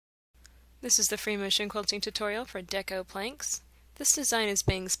This is the free motion quilting tutorial for Deco planks. This design is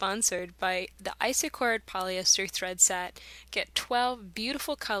being sponsored by the Isocord polyester thread set. Get 12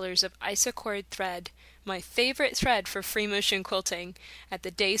 beautiful colors of Isocord thread, my favorite thread for free motion quilting, at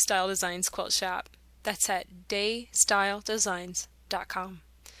the Day Style Designs quilt shop. That's at daystyledesigns.com.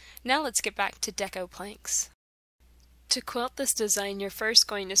 Now let's get back to Deco planks. To quilt this design, you're first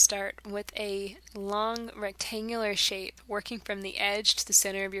going to start with a long rectangular shape, working from the edge to the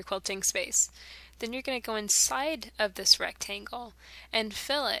center of your quilting space. Then you're going to go inside of this rectangle and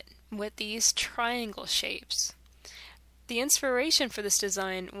fill it with these triangle shapes. The inspiration for this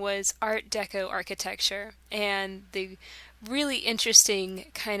design was Art Deco architecture and the really interesting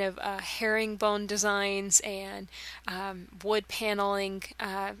kind of herringbone designs and wood paneling,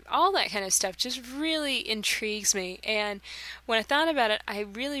 all that kind of stuff just really intrigues me. And when I thought about it, I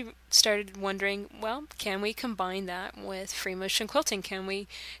really started wondering, well, can we combine that with free motion quilting? Can we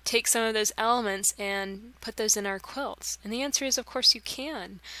take some of those elements and put those in our quilts? And the answer is, of course, you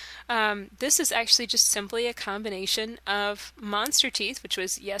can. This is actually just simply a combination of monster teeth, which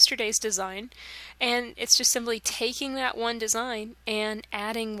was yesterday's design, and it's just simply taking that one design and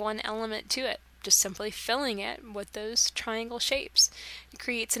adding one element to it, just simply filling it with those triangle shapes. It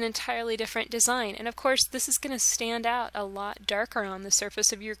creates an entirely different design, and of course this is going to stand out a lot darker on the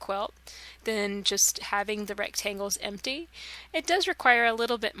surface of your quilt than just having the rectangles empty. It does require a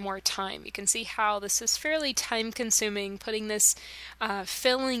little bit more time. You can see how this is fairly time consuming, putting this,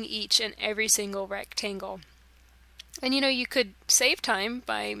 filling each and every single rectangle. And you could save time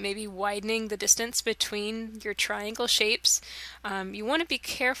by maybe widening the distance between your triangle shapes. You want to be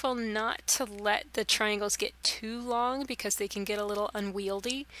careful not to let the triangles get too long because they can get a little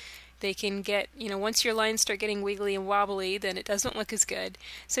unwieldy. They can get, once your lines start getting wiggly and wobbly, then it doesn't look as good.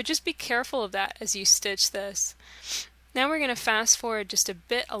 So just be careful of that as you stitch this. Now we're going to fast forward just a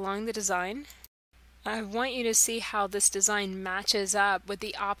bit along the design. I want you to see how this design matches up with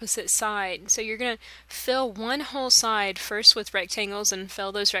the opposite side. So you're going to fill one whole side first with rectangles and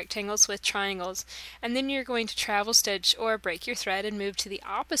fill those rectangles with triangles. And then you're going to travel stitch or break your thread and move to the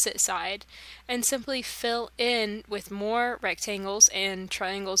opposite side and simply fill in with more rectangles and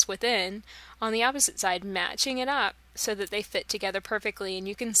triangles within on the opposite side, matching it up so that they fit together perfectly. And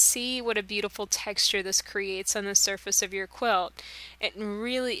you can see what a beautiful texture this creates on the surface of your quilt. It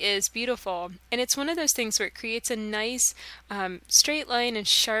really is beautiful, and it's one of those things where it creates a nice straight line and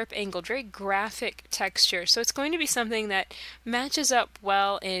sharp angled, very graphic texture. So it's going to be something that matches up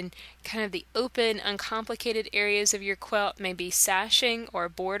well in kind of the open, uncomplicated areas of your quilt, maybe sashing or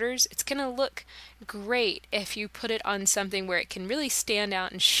borders. It's going to look great if you put it on something where it can really stand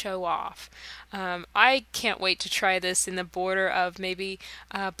out and show off. I can't wait to try this in the border of maybe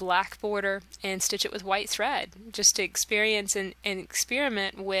a black border and stitch it with white thread, just to experience and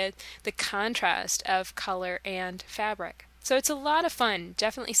experiment with the contrast of color and fabric. So it's a lot of fun,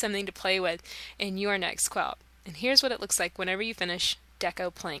 definitely something to play with in your next quilt. And here's what it looks like whenever you finish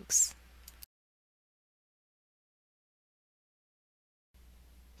Deco planks.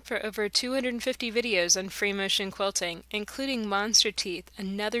 For over 250 videos on free motion quilting, including monster teeth,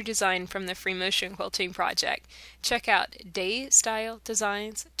 another design from the free motion quilting project, check out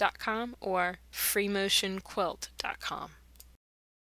daystyledesigns.com or freemotionquilt.com.